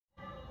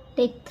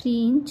take 3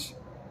 inch,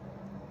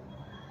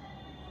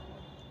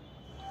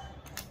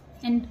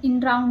 and in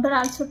rounder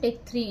also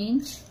take 3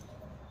 inch.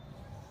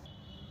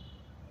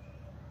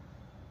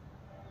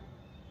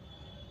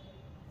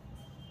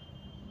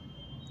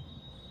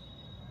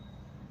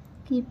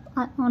 Keep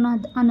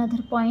on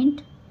another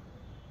point,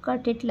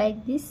 cut it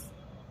like this.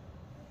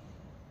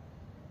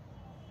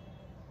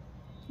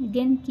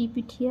 Again keep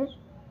it here.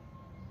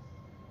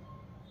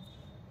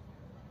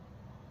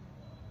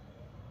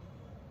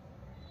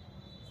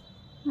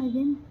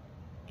 Again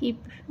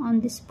keep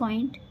on this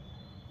point.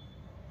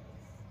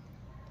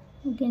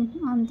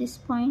 Again on this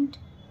point,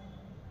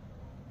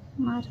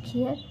 mark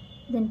here.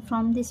 Then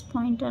from this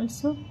point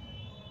also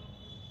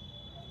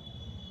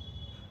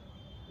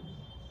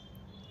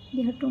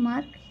you have to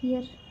mark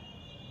here.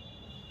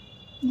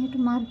 You have to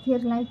mark here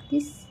like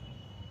this.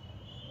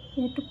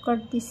 You have to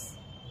cut this.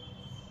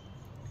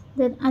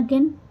 Then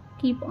again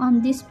keep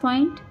on this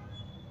point,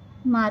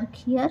 mark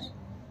here.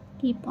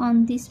 Keep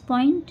on this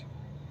point,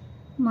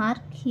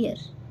 mark here.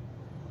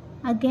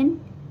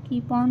 Again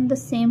keep on the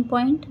same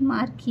point,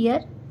 mark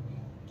here.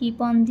 Keep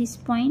on this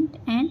point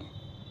and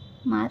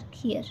mark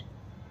here.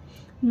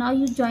 Now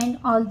you join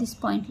all this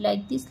point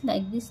like this,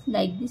 like this,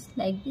 like this,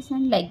 like this,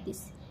 and like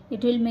this.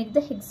 It will make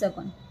the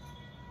hexagon.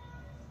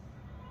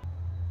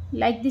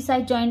 Like this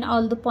I joined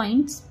all the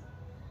points.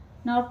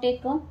 Now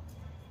take a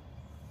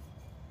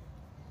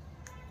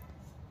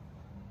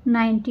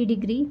 90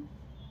 degree,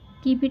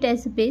 keep it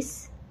as a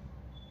base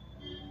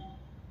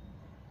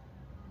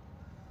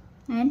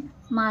and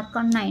mark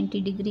on 90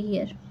 degree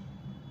here.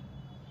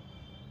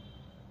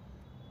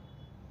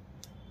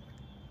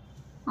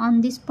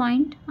 On this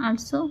point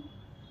also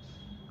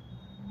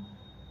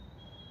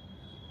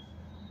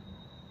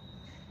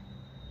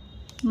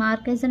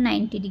mark as a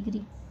 90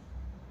 degree.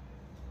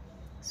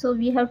 So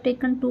we have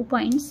taken 2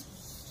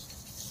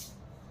 points.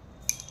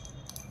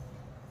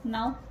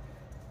 Now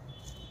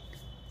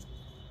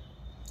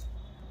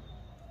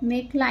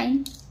make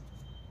line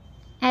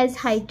as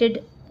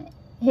heighted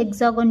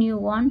hexagon you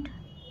want,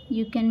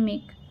 you can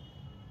make.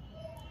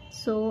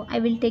 So I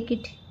will take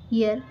it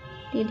here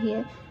till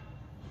here,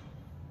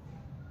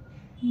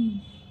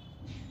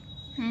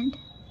 and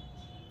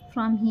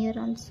from here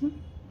also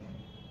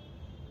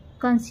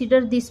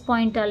consider this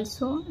point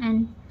also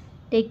and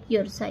take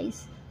your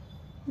size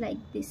like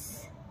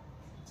this.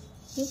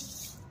 Okay.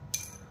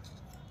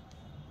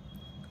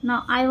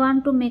 Now I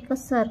want to make a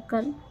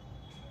circle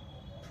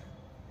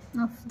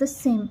of the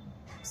same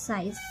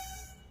size.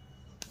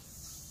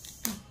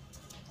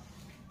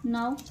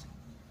 Now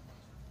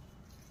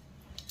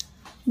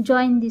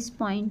join this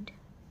point,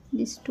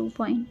 this 2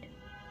 point.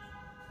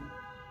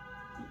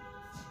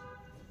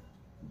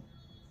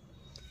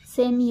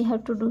 Same you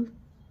have to do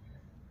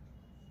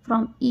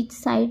from each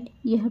side.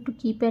 You have to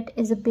keep it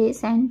as a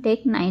base and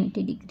take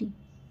 90 degree.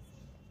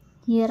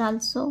 Here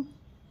also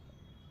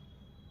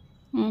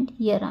and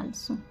here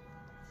also.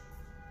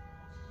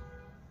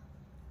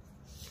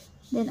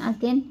 Then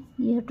again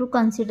you have to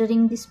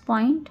considering this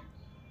point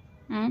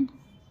and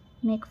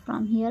make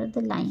from here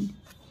the line.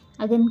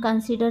 Again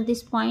consider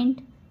this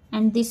point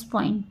and this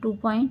point, 2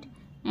 point,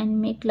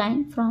 and make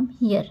line from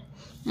here,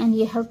 and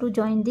you have to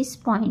join this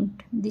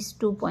point, these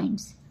 2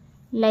 points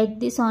like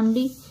this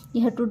only.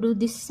 You have to do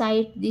this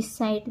side, this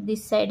side,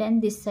 this side,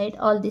 and this side.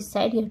 All this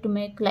side you have to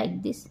make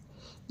like this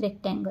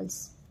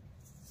rectangles.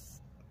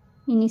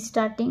 In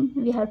starting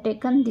we have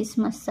taken this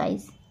much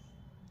size.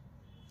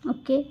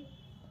 Okay,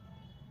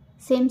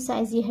 same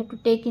size you have to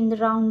take in the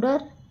rounder.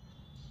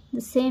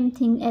 The same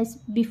thing as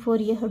before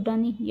you have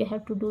done it, you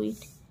have to do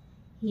it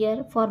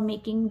here for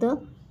making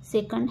the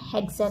second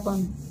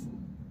hexagon.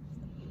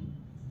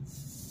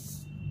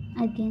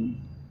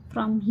 Again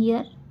from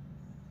here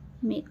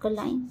make a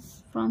line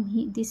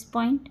from this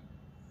point,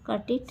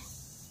 cut it.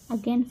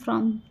 Again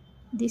from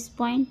this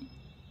point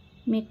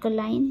make a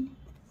line.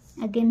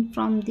 Again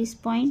from this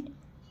point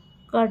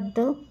cut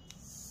the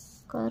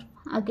curve.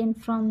 Again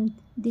from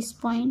this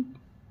point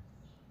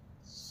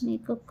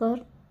make a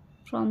curve.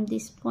 From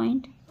this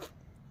point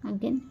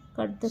again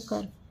cut the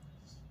curve.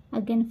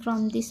 Again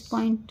from this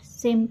point,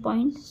 same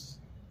point,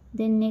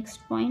 then next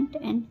point,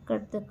 and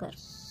cut the curve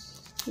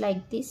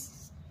like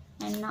this.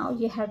 And now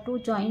you have to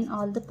join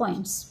all the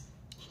points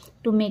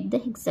to make the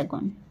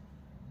hexagon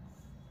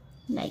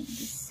like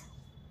this.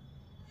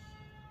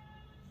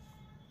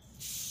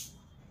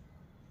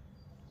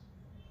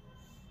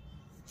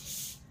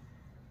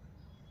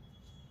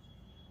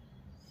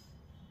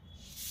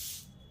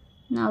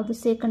 Now the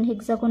second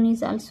hexagon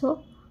is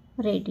also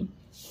ready.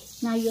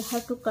 Now you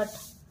have to cut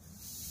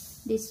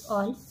this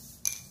all.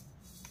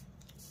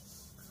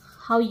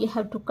 How you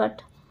have to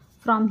cut?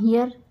 From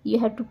here you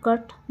have to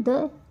cut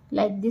the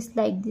like this,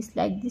 like this,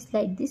 like this,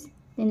 like this,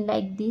 then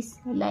like this,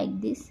 like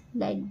this,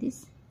 like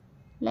this,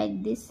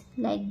 like this,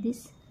 like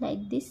this,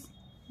 like this,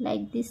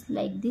 like this,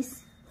 like this,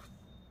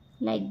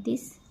 like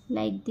this,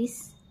 like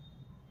this,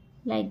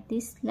 like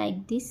this, like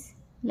this,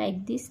 like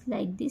this,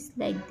 like this,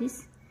 like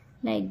this,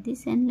 like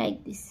this, and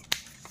like this.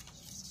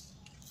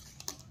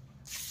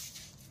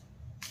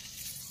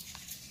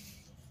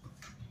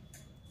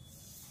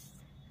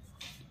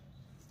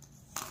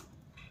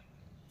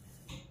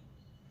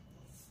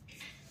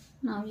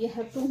 Now you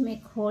have to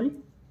make hole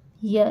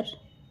here,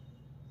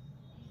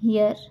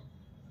 here,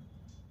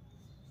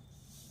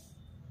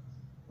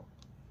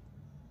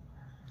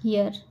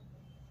 here,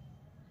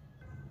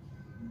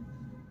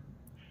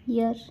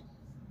 here,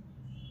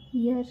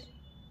 here,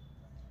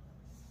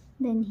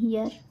 then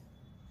here,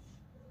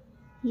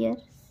 here,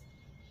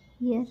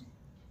 here,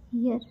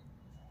 here,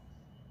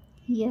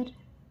 here,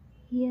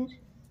 here,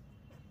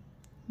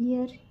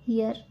 here,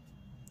 here,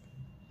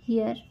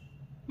 here,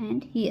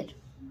 and here.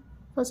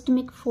 First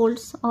make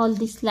folds all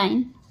this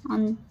line.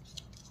 On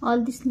all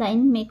this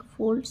line make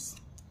folds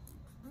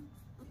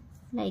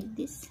like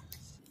this.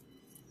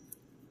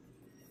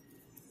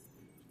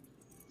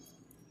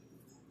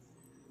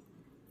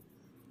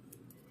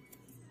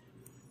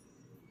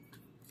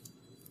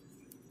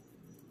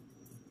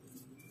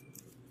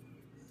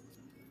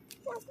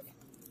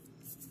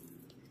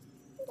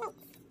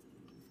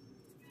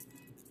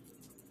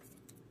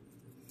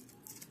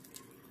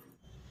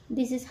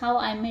 This is how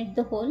I made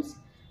the holes.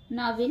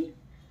 Now we'll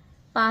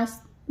pass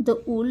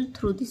the wool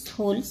through these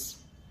holes.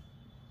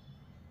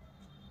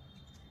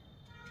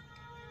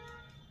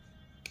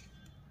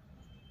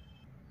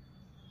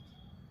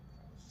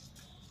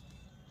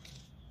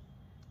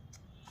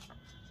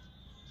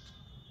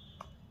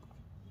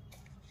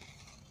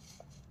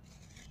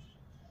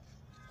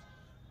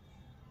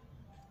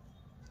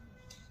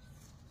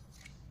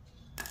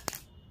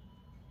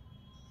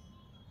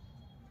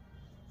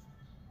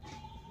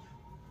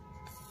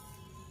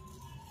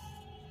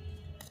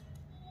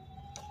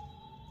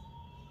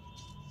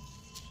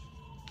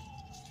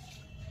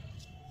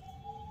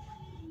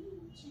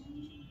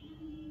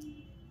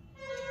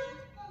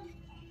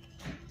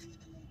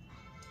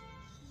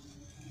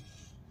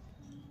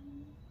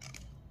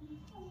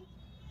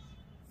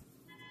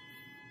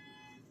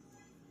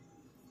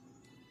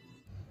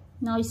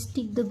 Now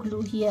stick the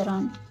glue here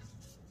on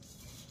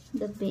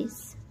the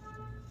base.